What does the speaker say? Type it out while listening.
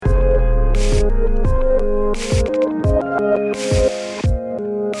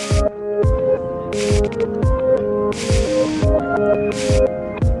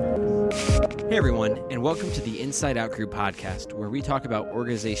Inside Out Group podcast, where we talk about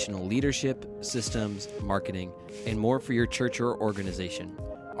organizational leadership, systems, marketing, and more for your church or organization.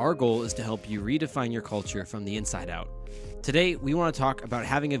 Our goal is to help you redefine your culture from the inside out. Today, we want to talk about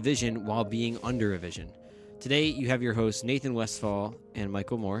having a vision while being under a vision. Today, you have your hosts, Nathan Westfall and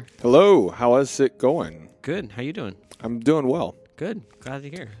Michael Moore. Hello. How is it going? Good. How you doing? I'm doing well. Good. Glad to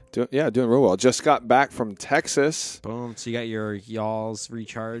hear. Doing real well. Just got back from Texas. Boom. So you got your y'alls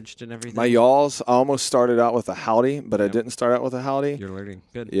recharged and everything? My y'alls, I almost started out with a howdy, but I didn't start out with a howdy. You're learning.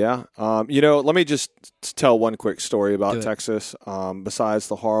 Good. Yeah. Let me just tell one quick story about Texas. Besides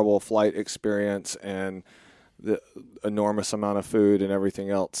the horrible flight experience and the enormous amount of food and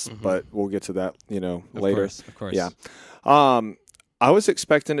everything else, but we'll get to that, later. Of course. Yeah. I was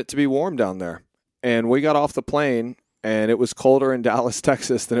expecting it to be warm down there, and we got off the plane, and it was colder in Dallas,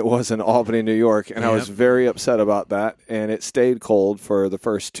 Texas than it was in Albany, New York, and I was very upset about that, and it stayed cold for the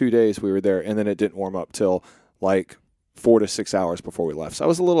first 2 days we were there, and then it didn't warm up till like 4 to 6 hours before we left. So I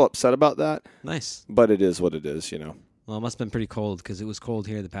was a little upset about that. Nice. But it is what it is, Well, it must have been pretty cold because it was cold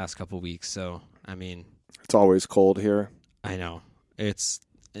here the past couple of weeks, so, I mean... It's always cold here. I know. It's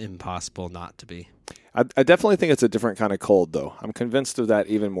impossible not to be. I definitely think it's a different kind of cold, though. I'm convinced of that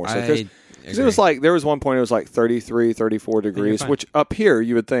even more so. Because it was there was one point it was like 33, 34 degrees, which up here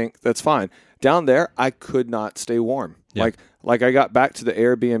you would think that's fine. Down there, I could not stay warm. Yep. Like I got back to the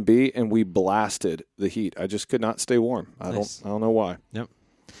Airbnb and we blasted the heat. I just could not stay warm. I don't know why. Yep.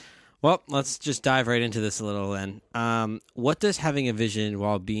 Well, let's just dive right into this a little then. What does having a vision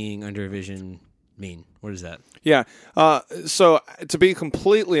while being under a vision mean? What is that? Yeah. So to be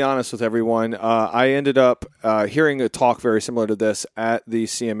completely honest with everyone, I ended up hearing a talk very similar to this at the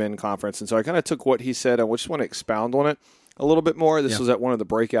CMN conference. And so I kind of took what he said. I just want to expound on it a little bit more. This was at one of the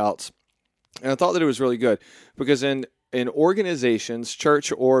breakouts. And I thought that it was really good because in organizations,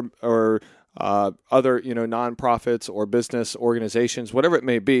 church or other, nonprofits or business organizations, whatever it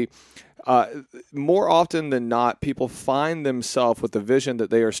may be, more often than not, people find themselves with the vision that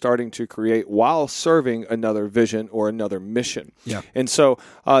they are starting to create while serving another vision or another mission. Yeah. And so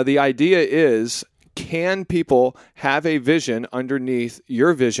the idea is, can people have a vision underneath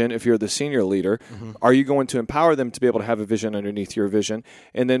your vision if you're the senior leader? Mm-hmm. Are you going to empower them to be able to have a vision underneath your vision?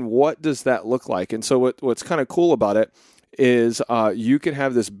 And then what does that look like? And so what's kind of cool about it is you can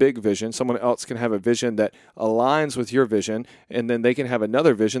have this big vision. Someone else can have a vision that aligns with your vision, and then they can have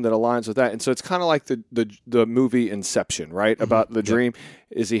another vision that aligns with that. And so it's kind of like the movie Inception, right? Mm-hmm. About the dream.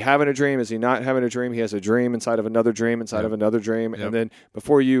 Is he having a dream? Is he not having a dream? He has a dream inside of another dream inside of another dream. Yep. And then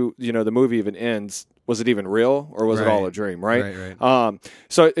before the movie even ends, was it even real or was it all a dream, right? Right.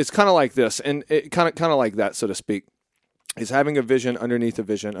 So it's kind of like this, and it kind of like that, so to speak. Is having a vision underneath a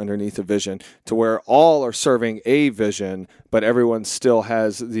vision underneath a vision to where all are serving a vision, but everyone still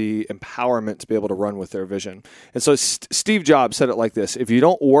has the empowerment to be able to run with their vision. And so Steve Jobs said it like this: if you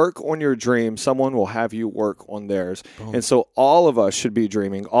don't work on your dream, someone will have you work on theirs. Boom. And so all of us should be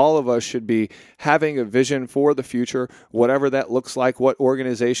dreaming. All of us should be having a vision for the future, whatever that looks like, what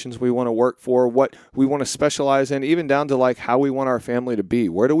organizations we want to work for, what we want to specialize in, even down to like how we want our family to be.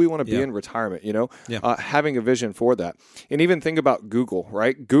 Where do we want to be in retirement? Having a vision for that. And even think about Google,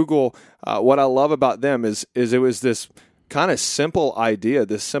 right? Google, what I love about them is it was this kind of simple idea,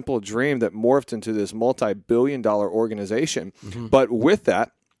 this simple dream that morphed into this multi-billion-dollar organization. Mm-hmm. But with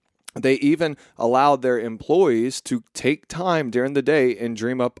that, they even allowed their employees to take time during the day and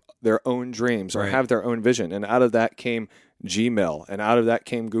dream up their own dreams or have their own vision. And out of that came Gmail, and out of that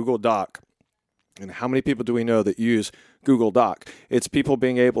came Google Doc. And how many people do we know that use Google Doc? It's people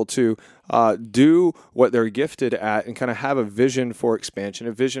being able to do what they're gifted at and kind of have a vision for expansion,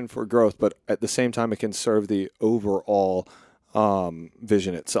 a vision for growth, but at the same time it can serve the overall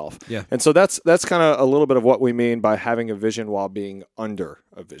vision itself. Yeah. And so that's kind of a little bit of what we mean by having a vision while being under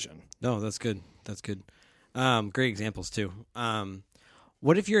a vision. No, that's good. That's good. Great examples too.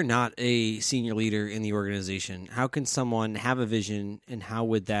 What if you're not a senior leader in the organization? How can someone have a vision, and how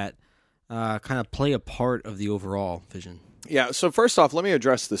would that kind of play a part of the overall vision? Yeah, so first off, let me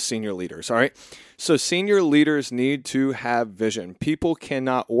address the senior leaders, all right? So senior leaders need to have vision. People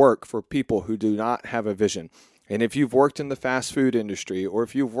cannot work for people who do not have a vision. And if you've worked in the fast food industry or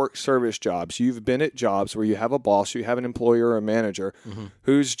if you've worked service jobs, you've been at jobs where you have a boss, you have an employer or a manager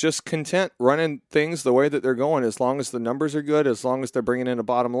who's just content running things the way that they're going. As long as the numbers are good, as long as they're bringing in a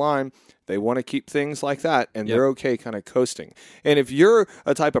bottom line, they want to keep things like that, and they're okay kind of coasting. And if you're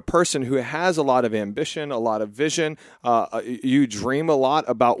a type of person who has a lot of ambition, a lot of vision, you dream a lot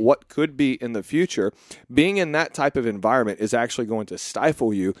about what could be in the future, being in that type of environment is actually going to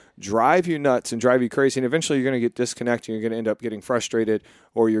stifle you, drive you nuts, and drive you crazy. And eventually you're going to get disconnected. You're going to end up getting frustrated,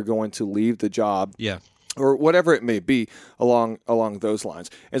 or you're going to leave the job. Yeah. or whatever it may be along those lines.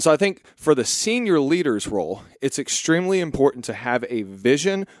 And so I think for the senior leader's role, it's extremely important to have a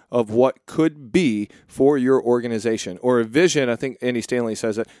vision of what could be for your organization, or a vision, I think Andy Stanley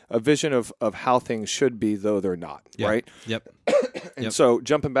says it, a vision of how things should be, though they're not, right? Yep. And so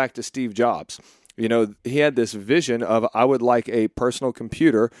jumping back to Steve Jobs, he had this vision of, I would like a personal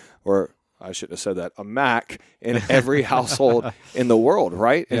computer, or I shouldn't have said that, a Mac in every household in the world,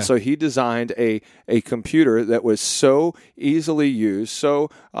 right? And so he designed a computer that was so easily used, so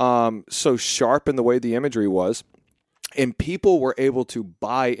sharp in the way the imagery was, and people were able to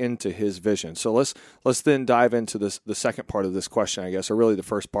buy into his vision. So let's then dive into the second part of this question, I guess, or really the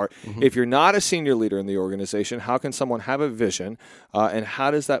first part. Mm-hmm. If you're not a senior leader in the organization, how can someone have a vision, and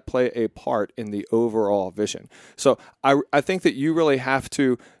how does that play a part in the overall vision? So I think that you really have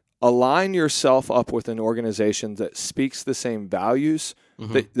to align yourself up with an organization that speaks the same values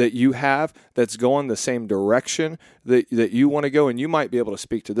that you have, that's going the same direction that you want to go. And you might be able to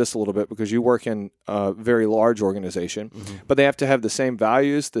speak to this a little bit because you work in a very large organization, but they have to have the same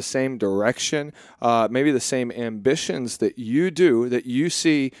values, the same direction, maybe the same ambitions that you do, that you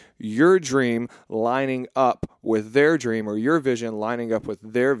see your dream lining up with their dream, or your vision lining up with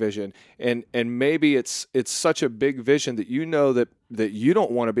their vision. And maybe it's such a big vision that you know that you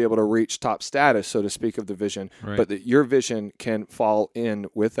don't want to be able to reach top status, so to speak, of the vision, right, but that your vision can fall in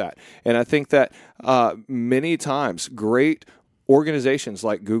with that. And I think that many times great organizations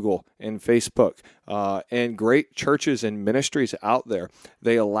like Google and Facebook and great churches and ministries out there,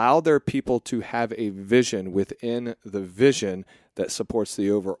 they allow their people to have a vision within the vision that supports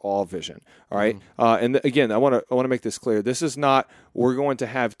the overall vision. All right. And again, I want to make this clear. This is not, we're going to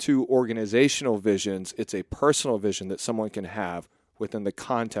have two organizational visions. It's a personal vision that someone can have within the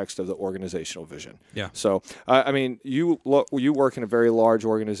context of the organizational vision. Yeah. So, I mean, you work in a very large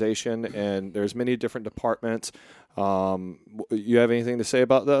organization, and there's many different departments. You have anything to say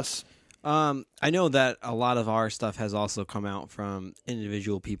about this? I know that a lot of our stuff has also come out from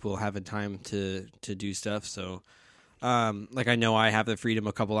individual people having time to do stuff. So, like, I know I have the freedom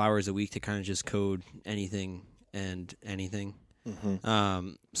a couple hours a week to kind of just code anything and anything.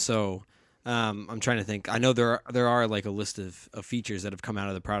 I'm trying to think. I know there are like a list of features that have come out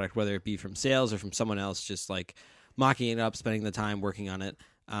of the product, whether it be from sales or from someone else, just like mocking it up, spending the time working on it.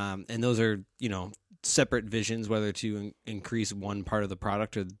 And those are, separate visions, whether to increase one part of the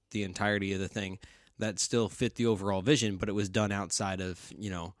product or the entirety of the thing, that still fit the overall vision, but it was done outside of,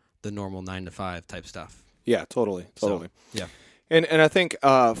 the normal 9-to-5 type stuff. Yeah, totally. So, yeah. And I think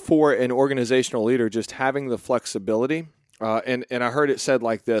for an organizational leader, just having the flexibility, and I heard it said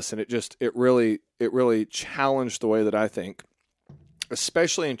like this, and it really challenged the way that I think,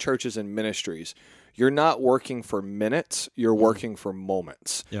 especially in churches and ministries. You're not working for minutes, you're working for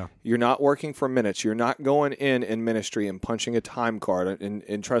moments. Yeah. You're not working for minutes. You're not going in ministry and punching a time card.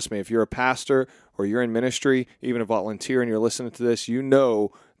 And trust me, if you're a pastor or you're in ministry, even a volunteer, and you're listening to this, you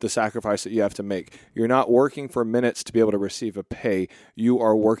know the sacrifice that you have to make. You're not working for minutes to be able to receive a pay. You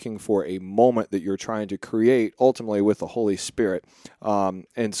are working for a moment that you're trying to create, ultimately with the Holy Spirit.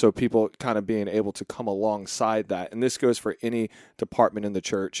 And so people kind of being able to come alongside that. And this goes for any department in the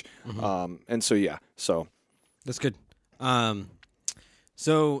church. And so, yeah, so. That's good.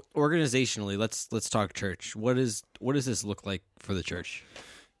 So organizationally, let's talk church. What does this look like for the church?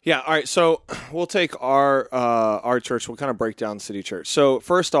 Yeah, all right, so we'll take our church, we'll kind of break down City Church. So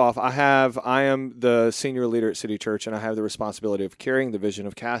first off, I am the senior leader at City Church, and I have the responsibility of carrying the vision,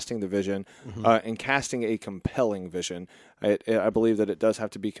 of casting the vision, and casting a compelling vision. I believe that it does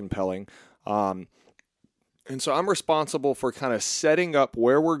have to be compelling. And so I'm responsible for kind of setting up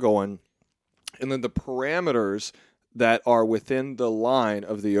where we're going, and then the parameters that are within the line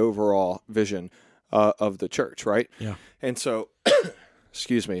of the overall vision of the church, right? Yeah. And so...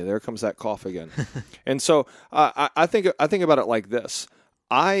 Excuse me, there comes that cough again. And so I think about it like this.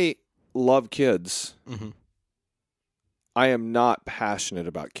 I love kids. I am not passionate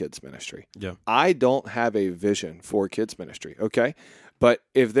about kids ministry. Yeah. I don't have a vision for kids ministry, okay? But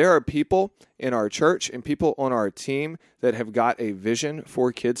if there are people in our church and people on our team that have got a vision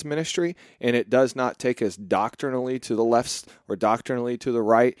for kids ministry, and it does not take us doctrinally to the left or doctrinally to the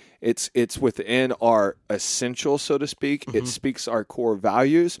right, it's within our essential, so to speak, it speaks our core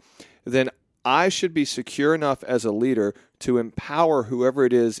values, then I should be secure enough as a leader to empower whoever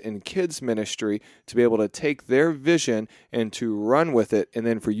it is in kids ministry to be able to take their vision and to run with it, and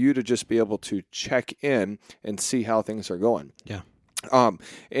then for you to just be able to check in and see how things are going. Yeah. And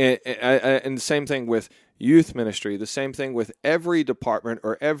the same thing with youth ministry, the same thing with every department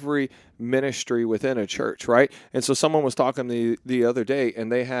or every ministry within a church, right? And so someone was talking the other day,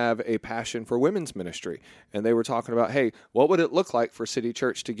 and they have a passion for women's ministry. And they were talking about, hey, what would it look like for City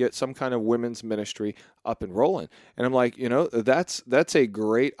Church to get some kind of women's ministry up and rolling? And I'm like, that's a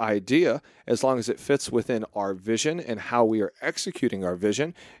great idea as long as it fits within our vision and how we are executing our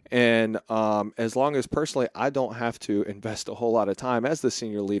vision. And as long as personally I don't have to invest a whole lot of time as the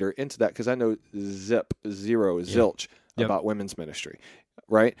senior leader into that, because I know zilch about women's ministry.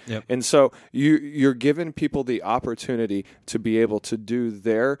 Right. Yep. And so you're giving people the opportunity to be able to do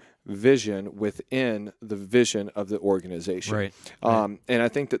their vision within the vision of the organization. Right. And I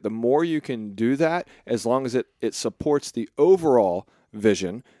think that the more you can do that, as long as it supports the overall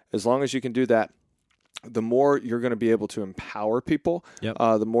vision, as long as you can do that, the more you're going to be able to empower people,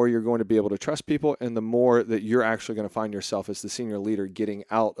 the more you're going to be able to trust people, and the more that you're actually going to find yourself as the senior leader getting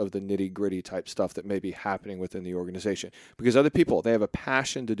out of the nitty-gritty type stuff that may be happening within the organization. Because other people, they have a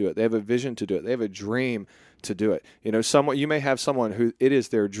passion to do it. They have a vision to do it. They have a dream to do it. You may have someone who it is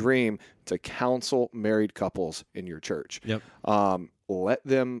their dream to counsel married couples in your church. Let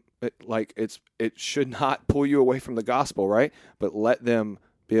them, it should not pull you away from the gospel, right? But let them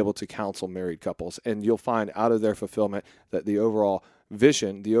be able to counsel married couples, and you'll find out of their fulfillment that the overall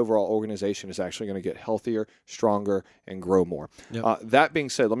vision, the overall organization is actually going to get healthier, stronger, and grow more. That being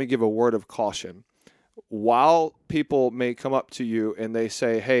said, let me give a word of caution. While people may come up to you and they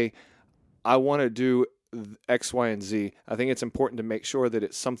say, hey, I want to do X, Y, and Z, I think it's important to make sure that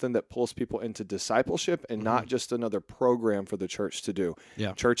it's something that pulls people into discipleship and not just another program for the church to do.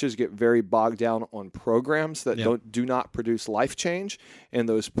 Churches get very bogged down on programs that do not produce life change, and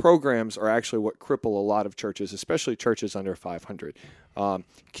those programs are actually what cripple a lot of churches, especially churches under 500.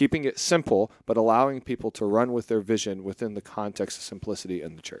 Keeping it simple, but allowing people to run with their vision within the context of simplicity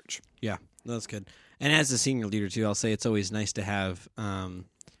in the church. Yeah, that's good. And as a senior leader, too, I'll say it's always nice to have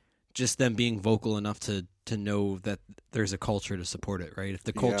just them being vocal enough to know that there's a culture to support it, right? If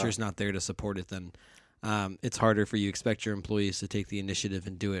the culture is not there to support it, then it's harder for you to expect your employees to take the initiative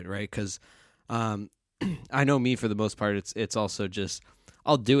and do it, right? Because I know me, for the most part, it's also just,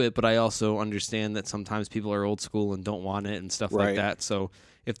 I'll do it, but I also understand that sometimes people are old school and don't want it and stuff like that. So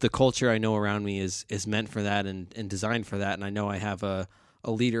if the culture I know around me is meant for that and designed for that, and I know I have a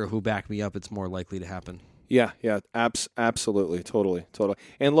leader who back me up, it's more likely to happen. Yeah, absolutely, totally.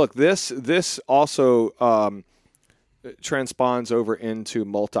 And look, this also transpons over into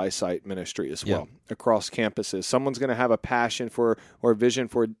multi-site ministry as well, across campuses. Someone's going to have a passion for or a vision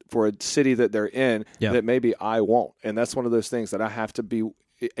for a city that they're in that maybe I won't, and that's one of those things that I have to be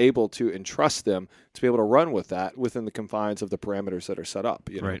able to entrust them to be able to run with that within the confines of the parameters that are set up.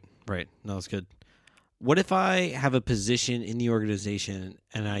 Right. No, that's good. What if I have a position in the organization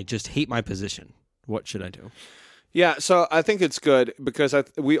and I just hate my position? What should I do? Yeah, so I think it's good because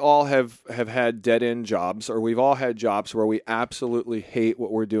we all have had dead-end jobs, or we've all had jobs where we absolutely hate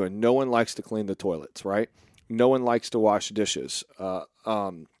what we're doing. No one likes to clean the toilets, right? No one likes to wash dishes. I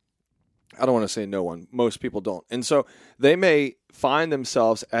don't want to say no one. Most people don't. And so they may find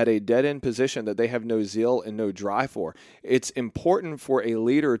themselves at a dead-end position that they have no zeal and no drive for. It's important for a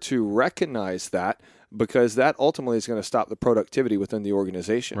leader to recognize that, because that ultimately is going to stop the productivity within the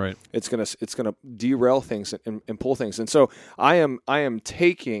organization. Right. It's going to derail things and pull things. And so I am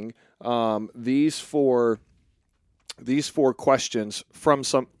taking these four questions from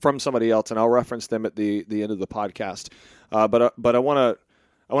somebody else, and I'll reference them at the end of the podcast. But I want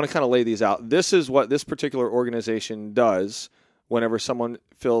to kind of lay these out. This is what this particular organization does whenever someone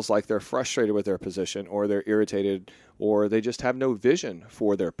feels like they're frustrated with their position, or they're irritated, or they just have no vision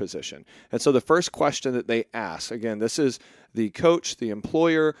for their position. And so the first question that they ask, again, this is the coach, the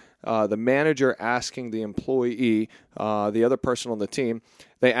employer, the manager asking the employee, the other person on the team,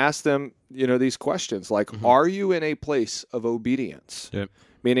 they ask them, these questions like, are you in a place of obedience? Yep.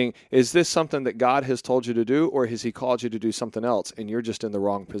 Meaning, is this something that God has told you to do, or has he called you to do something else and you're just in the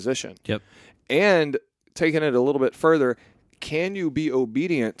wrong position? Yep. And taking it a little bit further, can you be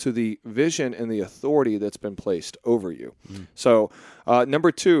obedient to the vision and the authority that's been placed over you? So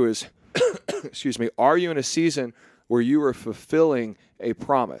number 2 is, are you in a season where you are fulfilling a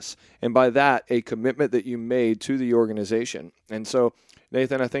promise? And by that, a commitment that you made to the organization. And so,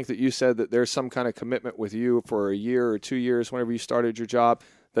 Nathan, I think that you said that there's some kind of commitment with you for a year or 2 years whenever you started your job,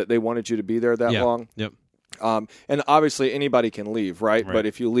 that they wanted you to be there that long. Yep. And obviously anybody can leave, right? But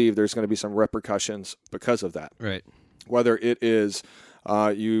if you leave, there's going to be some repercussions because of that. Right. Whether it is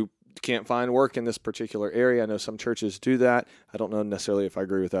you can't find work in this particular area. I know some churches do that. I don't know necessarily if I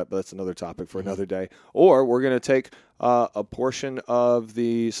agree with that, but that's another topic for another day. Or we're going to take a portion of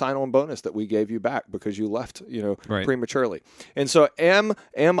the sign-on bonus that we gave you back because you left, prematurely. And so am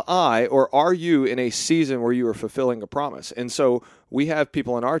I, or are you in a season where you are fulfilling a promise? And so we have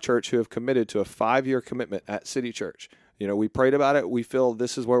people in our church who have committed to a 5-year commitment at City Church. We prayed about it. We feel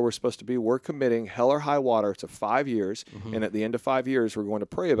this is where we're supposed to be. We're committing hell or high water to 5 years. And at the end of 5 years, we're going to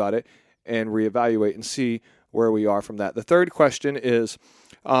pray about it and reevaluate and see where we are from that. The third question is,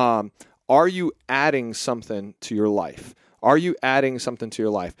 are you adding something to your life? Are you adding something to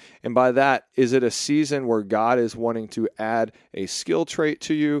your life? And by that, is it a season where God is wanting to add a skill trait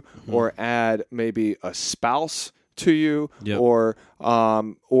to you or add maybe a spouse to you? Yep. Or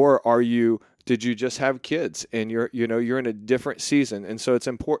are you... Did you just have kids and you're in a different season? And so it's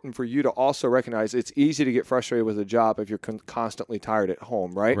important for you to also recognize it's easy to get frustrated with a job if you're constantly tired at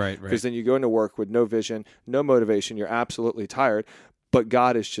home, right? Right. Because then you go into work with no vision, no motivation. You're absolutely tired. But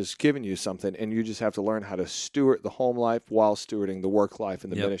God has just given you something, and you just have to learn how to steward the home life while stewarding the work life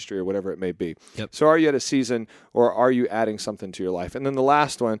and the ministry or whatever it may be. Yep. So are you at a season, or are you adding something to your life? And then the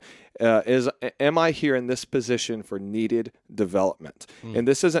last one is, am I here in this position for needed development? And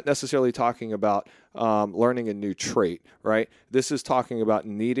this isn't necessarily talking about learning a new trait, right? This is talking about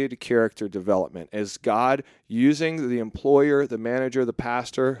needed character development. Is God using the employer, the manager, the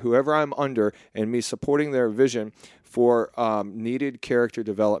pastor, whoever I'm under, and me supporting their vision for needed character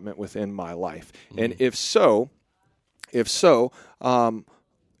development within my life? And if so,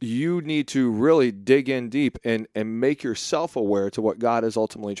 you need to really dig in deep and make yourself aware to what God is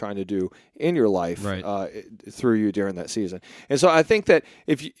ultimately trying to do in your life through you during that season. And so I think that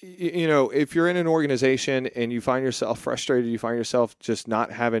if if you're in an organization and you find yourself frustrated, you find yourself just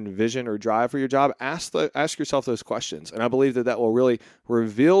not having vision or drive for your job, ask yourself those questions. And I believe that will really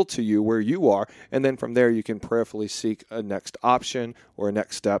reveal to you where you are. And then from there, you can prayerfully seek a next option or a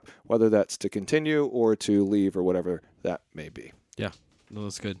next step, whether that's to continue or to leave or whatever that may be. Yeah. No,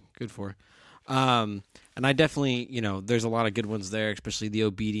 that's good. Good for. And I definitely, there's a lot of good ones there, especially the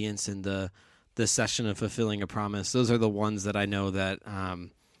obedience and the session of fulfilling a promise. Those are the ones that I know that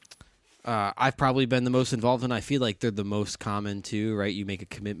I've probably been the most involved in. I feel like they're the most common too, right? You make a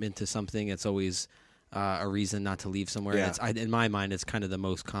commitment to something. It's always a reason not to leave somewhere. Yeah. And in my mind, it's kind of the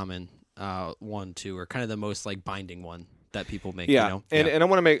most common one too, or kind of the most binding one that people make. Yeah. And I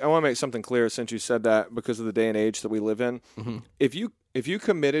want to make something clear since you said that, because of the day and age that we live in. If you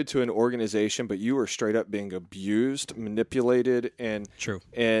committed to an organization, but you were straight up being abused, manipulated, and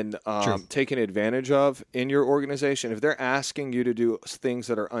taken advantage of in your organization, if they're asking you to do things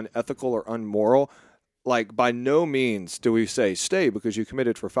that are unethical or unmoral, like by no means do we say stay because you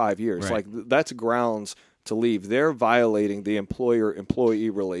committed for 5 years. Right. Like that's grounds to leave. They're violating the employer-employee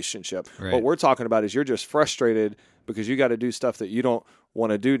relationship. Right. What we're talking about is you're just frustrated because you got to do stuff that you don't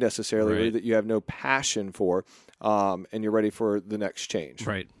want to do necessarily, or that you have no passion for, and you're ready for the next change.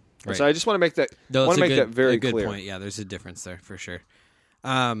 Right. So I just want to make that very good clear. Point. Yeah, there's a difference there for sure.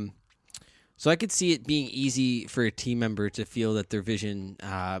 So I could see it being easy for a team member to feel that their vision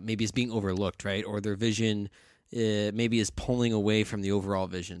maybe is being overlooked, right? Or their vision maybe is pulling away from the overall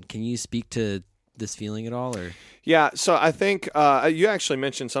vision. Can you speak to this feeling at all? Or yeah, so I think you actually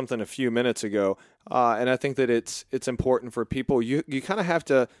mentioned something a few minutes ago, and I think that it's important for people. You kind of have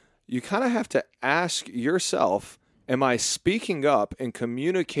to ask yourself, am I speaking up and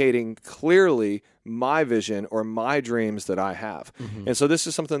communicating clearly my vision or my dreams that I have? And so this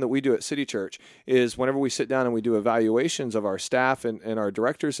is something that we do at City Church, is whenever we sit down and we do evaluations of our staff and our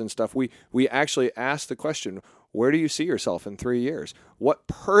directors and stuff, we actually ask the question, where do you see yourself in 3 years? What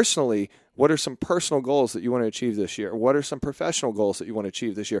are some personal goals that you want to achieve this year? What are some professional goals that you want to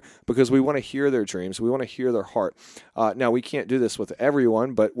achieve this year? Because we want to hear their dreams. We want to hear their heart. Now, we can't do this with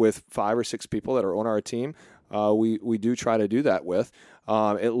everyone, but with 5 or 6 people that are on our team, we do try to do that with,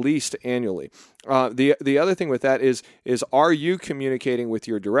 at least annually. The other thing with that is are you communicating with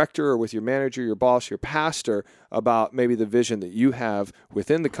your director or with your manager, your boss, your pastor about maybe the vision that you have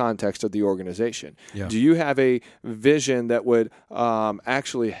within the context of the organization? Yeah. Do you have a vision that would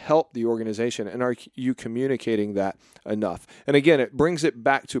actually help the organization, and are you communicating that enough? And again, it brings it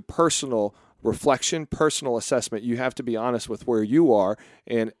back to personal reflection, personal assessment. You have to be honest with where you are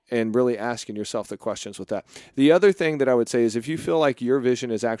and really asking yourself the questions with that. The other thing that I would say is if you feel like your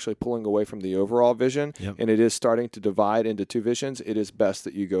vision is actually pulling away from the overall vision, and it is starting to divide into 2 visions, it is best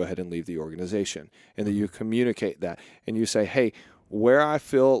that you go ahead and leave the organization and that you communicate that and you say, hey, where I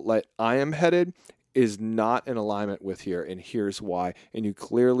feel like I am headed is not in alignment with here, and here's why. And you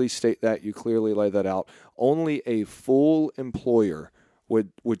clearly state that, you clearly lay that out. Only a full employer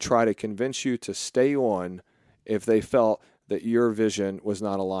would try to convince you to stay on if they felt that your vision was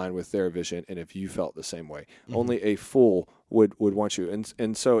not aligned with their vision, and if you felt the same way. Mm-hmm. Only a fool would want you.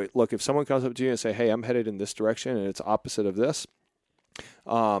 And so, look, if someone comes up to you and say, hey, I'm headed in this direction, and it's opposite of this,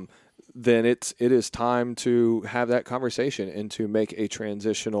 then it is time to have that conversation and to make a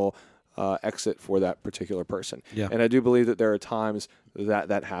transitional exit for that particular person. Yeah. And I do believe that there are times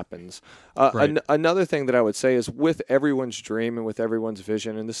that happens. Right. Another thing that I would say is with everyone's dream and with everyone's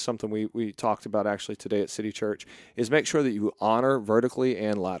vision, and this is something we talked about actually today at City Church, is make sure that you honor vertically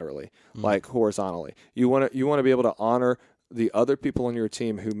and laterally, like horizontally. You want to be able to honor the other people on your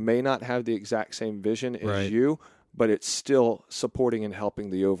team who may not have the exact same vision as you, but it's still supporting and helping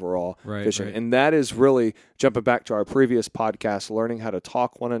the overall vision. Right. And that is really, jumping back to our previous podcast, learning how to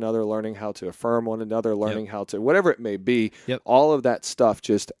talk one another, learning how to affirm one another, learning how to, whatever it may be, all of that stuff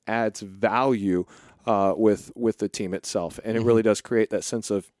just adds value with the team itself. And it really does create that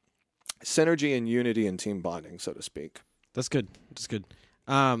sense of synergy and unity and team bonding, so to speak. That's good. That's good.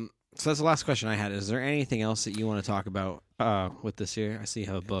 So that's the last question I had. Is there anything else that you want to talk about with this year? I see you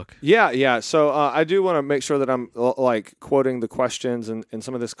have a book. Yeah. So I do want to make sure that I'm like quoting the questions and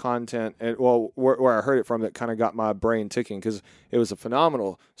some of this content, and where I heard it from that kind of got my brain ticking, because it was a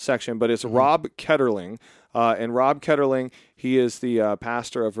phenomenal section. But it's Rob Ketterling, and Rob Ketterling, he is the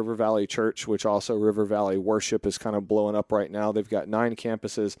pastor of River Valley Church, which also River Valley Worship is kind of blowing up right now. They've got 9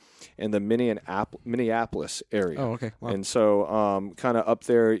 campuses in the Minneapolis area. Oh, okay. Wow. And so kind of up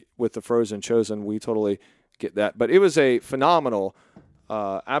there with the Frozen Chosen, we totally get that. But it was a phenomenal,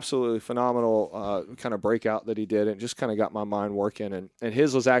 absolutely phenomenal kind of breakout that he did, and just kind of got my mind working. And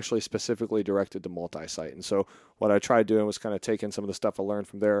his was actually specifically directed to multi-site. And so what I tried doing was kind of taking some of the stuff I learned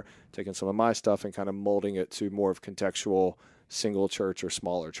from there, taking some of my stuff and kind of molding it to more of contextual single church or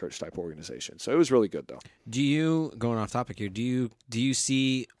smaller church type organization. So it was really good, though. Do you, going off topic here, do you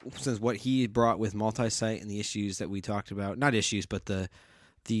see, since what he brought with multi-site and the issues that we talked about, not issues, but the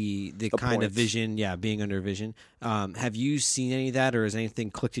kind points of vision, being under vision. Have you seen any of that, or has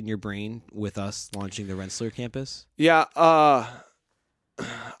anything clicked in your brain with us launching the Rensselaer campus? Yeah, I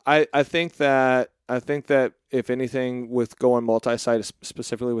think that if anything, with going multi-site,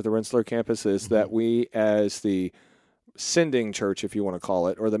 specifically with the Rensselaer campus, is that we, as the sending church, if you want to call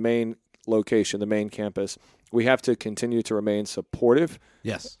it, or the main location, the main campus, we have to continue to remain supportive.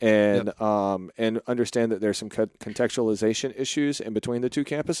 Yes. And and understand that there's some contextualization issues in between the two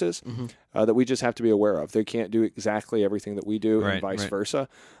campuses that we just have to be aware of. They can't do exactly everything that we do, and vice versa.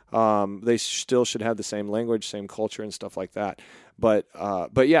 They still should have the same language, same culture, and stuff like that. But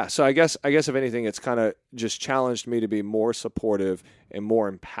yeah. So I guess if anything, it's kind of just challenged me to be more supportive and more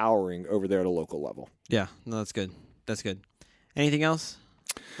empowering over there at a local level. Yeah. No, that's good. That's good. Anything else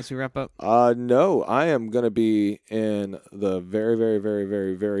as we wrap up? No, I am going to be in the very, very, very,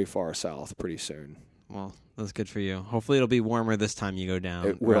 very, very far south pretty soon. Well, that's good for you. Hopefully it'll be warmer this time you go down.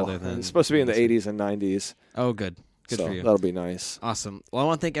 It will. Rather than it's supposed to be in the 80s and 90s. Oh, good. Good so for you. That'll be nice. Awesome. Well, I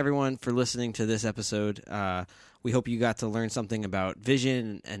want to thank everyone for listening to this episode. We hope you got to learn something about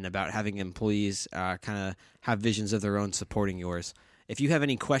vision and about having employees kind of have visions of their own supporting yours. If you have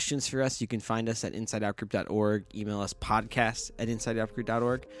any questions for us, you can find us at insideoutgroup.org. Email us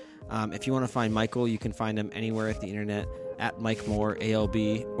podcast@insideoutgroup.org. If you want to find Michael, you can find him anywhere at the internet at Mike Moore,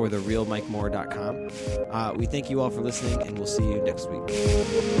 ALB, or therealmikemore.com. We thank you all for listening, and we'll see you next week.